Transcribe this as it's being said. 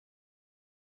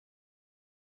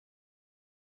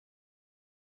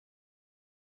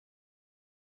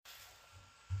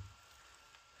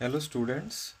Hello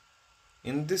students,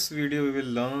 in this video we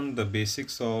will learn the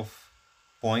basics of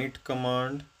point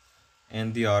command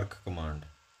and the arc command,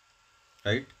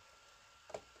 right?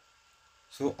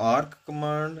 So arc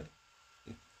command,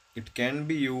 it can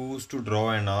be used to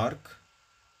draw an arc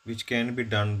which can be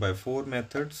done by four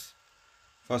methods.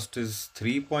 First is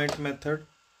 3-point method,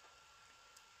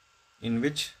 in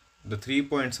which the 3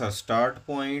 points are start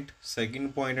point,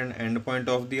 second point and end point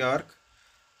of the arc.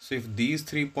 So if these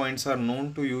 3 points are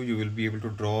known to you, you will be able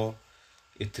to draw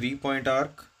a 3-point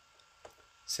arc.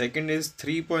 Second is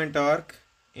 3-point arc,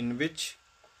 in which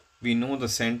we know the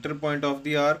center point of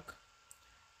the arc,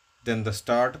 then the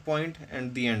start point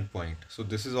and the end point. So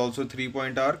this is also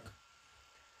 3-point arc.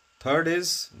 Third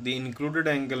is the included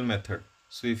angle method.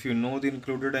 So if you know the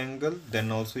included angle,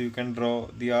 then also you can draw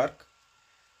the arc.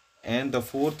 And the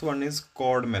fourth one is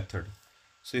chord method.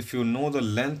 So if you know the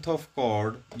length of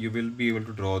chord, you will be able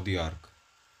to draw the arc,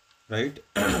 right?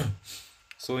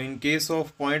 So in case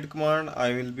of point command,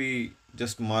 I will be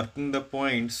just marking the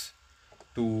points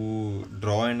to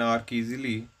draw an arc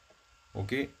easily.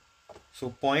 Okay, so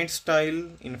point style,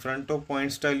 in front of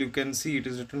point style you can see it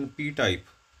is written P type.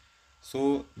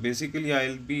 So basically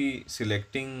I'll be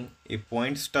selecting a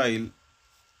point style.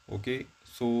 Okay,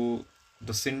 so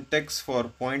the syntax for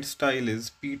point style is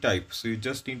P type. So you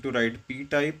just need to write P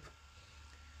type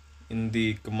in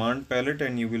the command palette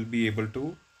and you will be able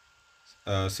to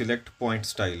select point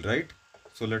style, right?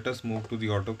 So let us move to the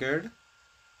AutoCAD.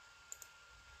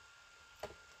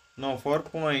 Now for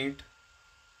point,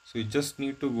 so you just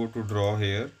need to go to draw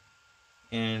here,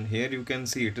 and here you can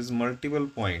see it is multiple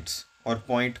points or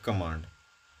point command.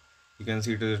 You can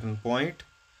see it is written point.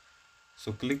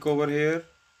 So click over here,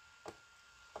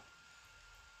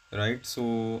 right?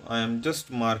 So I am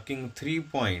just marking 3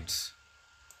 points,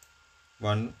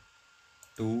 1,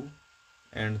 2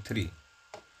 and 3.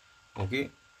 Okay,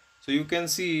 so you can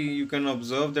see, you can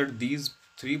observe that these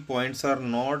 3 points are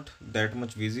not that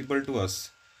much visible to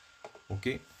us.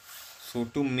 Okay, so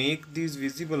to make these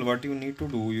visible, what you need to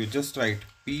do, you just write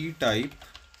P type.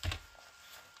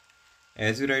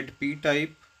 As you write P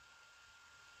type,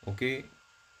 okay,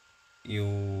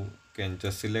 you can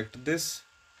just select this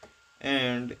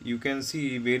and you can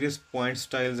see various point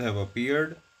styles have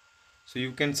appeared. So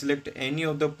you can select any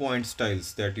of the point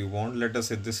styles that you want. Let us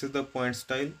say this is the point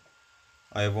style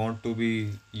I want to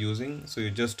be using. So you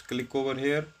just click over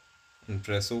here and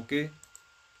press OK.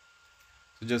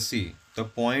 So just see the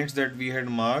points that we had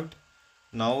marked.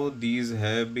 Now these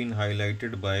have been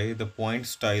highlighted by the point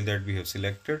style that we have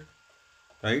selected,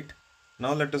 right?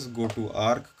 Now let us go to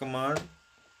arc command.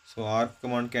 So arc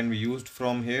command can be used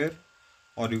from here,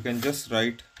 or you can just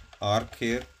write arc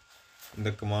here in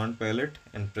the command palette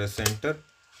and press enter.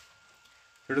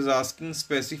 It is asking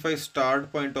specify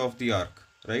start point of the arc,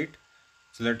 right?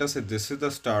 So let us say this is the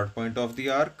start point of the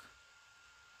arc.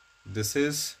 This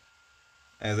is,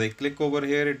 as I click over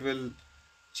here, it will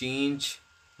change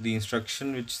the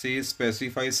instruction which says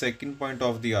specify second point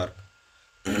of the arc.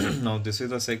 Now this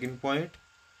is the second point,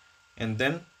 and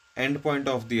then end point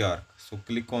of the arc. So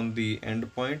click on the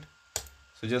end point.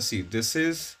 So just see, this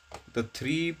is the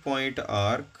 3-point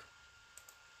arc,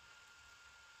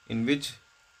 in which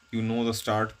you know the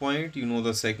start point, you know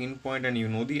the second point and you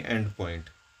know the end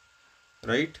point,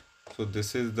 right? So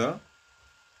this is the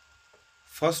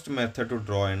first method to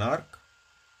draw an arc.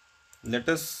 Let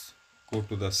us go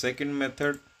to the second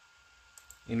method,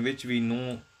 in which we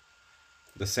know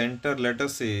the center. Let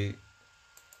us say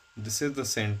this is the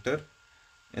center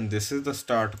and this is the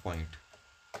start point,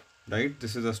 right?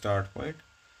 This is the start point,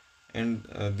 and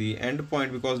the end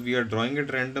point, because we are drawing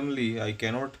it randomly, I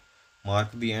cannot mark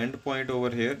the end point over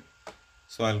here.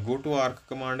 So I'll go to arc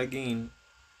command again.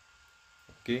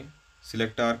 Okay,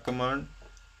 select arc command.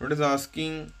 It is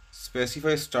asking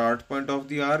specify start point of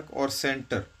the arc or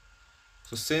center.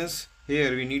 So since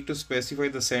here we need to specify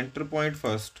the center point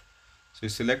first, so you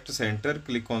select center,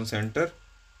 click on center.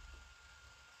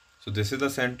 So this is the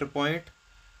center point,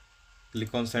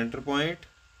 click on center point.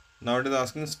 Now it is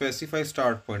asking specify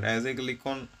start point. As I click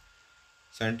on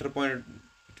center point,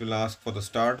 it will ask for the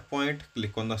start point.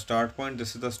 Click on the start point.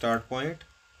 This is the start point.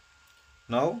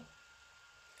 Now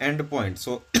end point.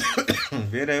 So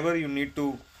wherever you need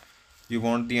to, you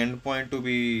want the end point to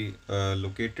be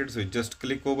located, so you just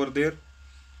click over there.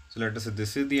 So let us say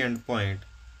this is the end point.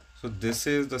 So this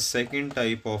is the second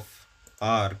type of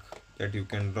arc that you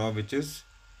can draw, which is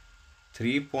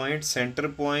 3 points, center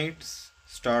points,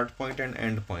 start point and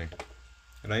end point,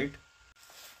 right?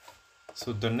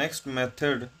 So the next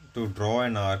method to draw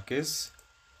an arc is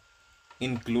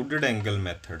included angle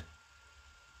method,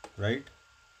 right?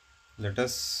 Let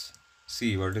us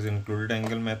see what is included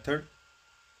angle method.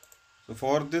 So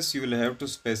for this you will have to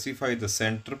specify the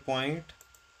center point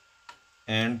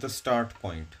and the start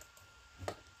point,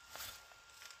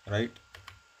 right?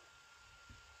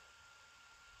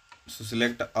 So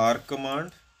select arc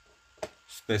command,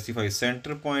 specify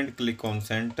center point, click on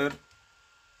center,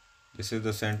 this is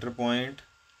the center point,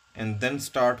 and then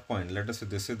start point, let us say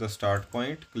this is the start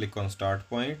point, click on start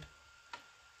point.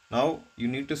 Now you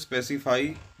need to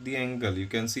specify the angle, you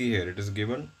can see here it is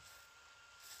given,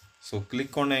 so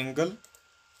click on angle.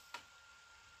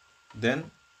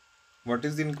 Then what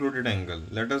is the included angle?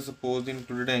 Let us suppose the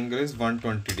included angle is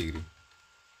 120 degree.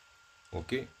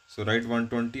 Okay, so write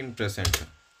 120 and press enter.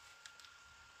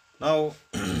 Now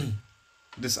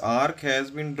this arc has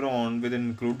been drawn with an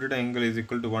included angle is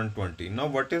equal to 120. Now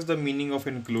what is the meaning of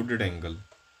included angle?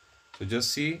 So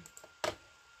just see,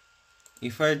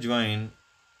 if I join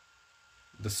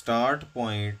the start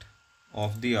point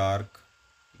of the arc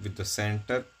with the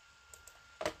center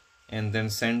and then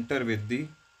center with the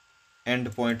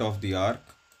end point of the arc,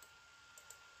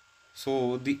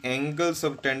 so the angle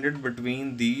subtended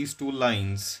between these two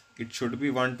lines, it should be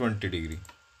 120 degree.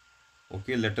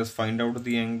 Okay, let us find out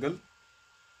the angle.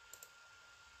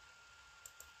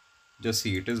 Just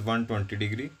see, it is 120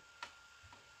 degree.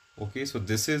 Okay, so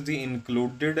this is the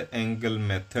included angle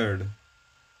method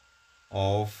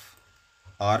of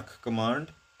arc command,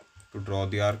 to draw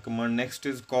the arc command. Next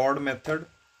is chord method.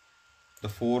 The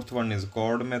fourth one is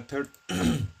chord method.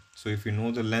 So if you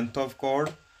know the length of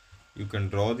chord, you can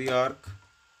draw the arc.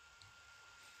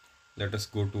 Let us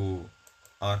go to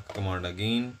arc command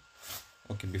again.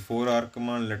 Okay, before arc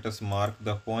command, let us mark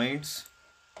the points.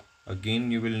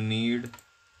 Again, you will need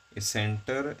a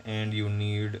center and you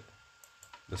need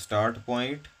the start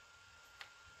point,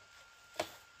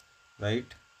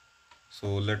 right?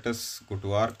 So let us go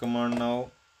to arc command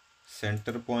now.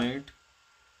 Center point,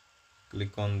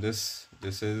 click on this.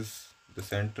 This is the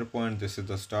center point, this is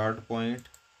the start point,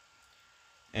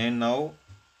 and now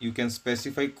you can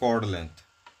specify chord length.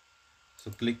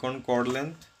 So click on chord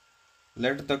length.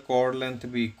 Let the chord length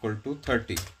be equal to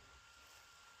 30.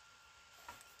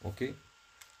 Okay,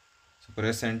 so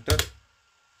press enter.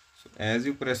 So as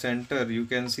you press enter, you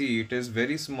can see it is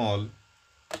very small,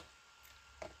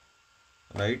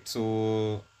 right?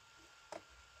 So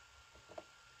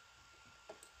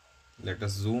let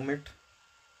us zoom it.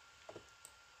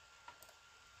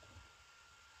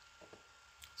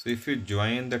 So if you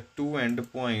join the two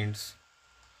end points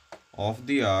of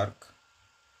the arc,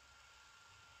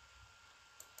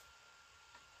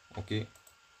 okay,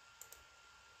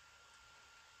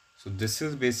 so this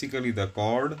is basically the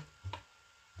chord.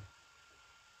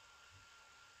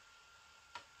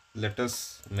 Let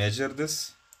us measure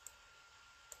this.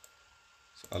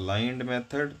 So aligned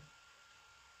method.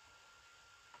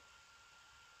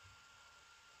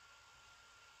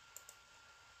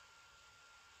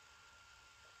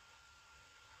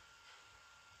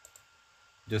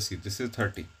 Just see, this is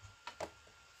 30,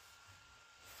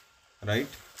 right?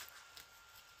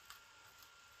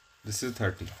 This is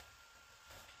 30.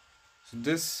 So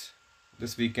this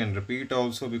we can repeat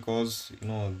also, because you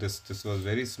know this was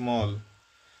very small.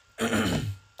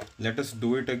 Let us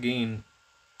do it again.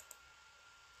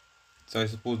 So I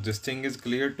suppose this thing is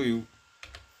clear to you.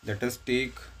 Let us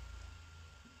take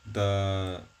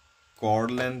the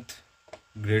chord length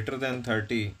greater than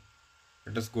 30.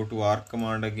 Let us go to arc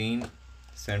command again.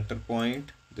 Center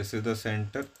point, this is the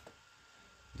center,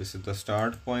 this is the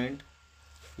start point.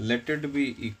 Let it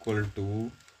be equal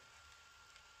to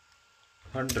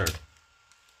 100.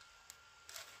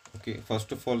 Okay,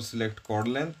 first of all select chord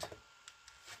length,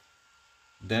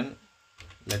 then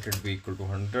let it be equal to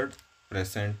 100,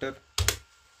 press enter.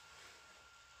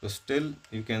 So still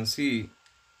you can see,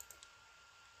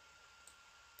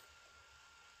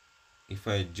 if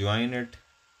I join it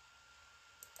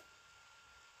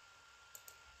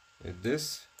with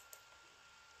this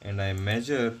and I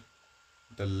measure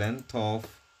the length of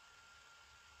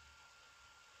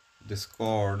this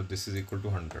chord, this is equal to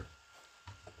 100,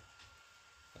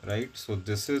 right? So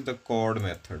this is the chord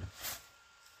method.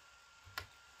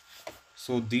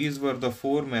 So these were the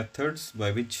 4 methods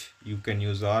by which you can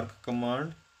use arc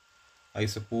command. I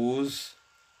suppose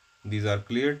these are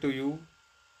clear to you.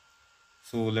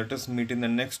 So let us meet in the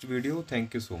next video.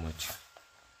 Thank you so much.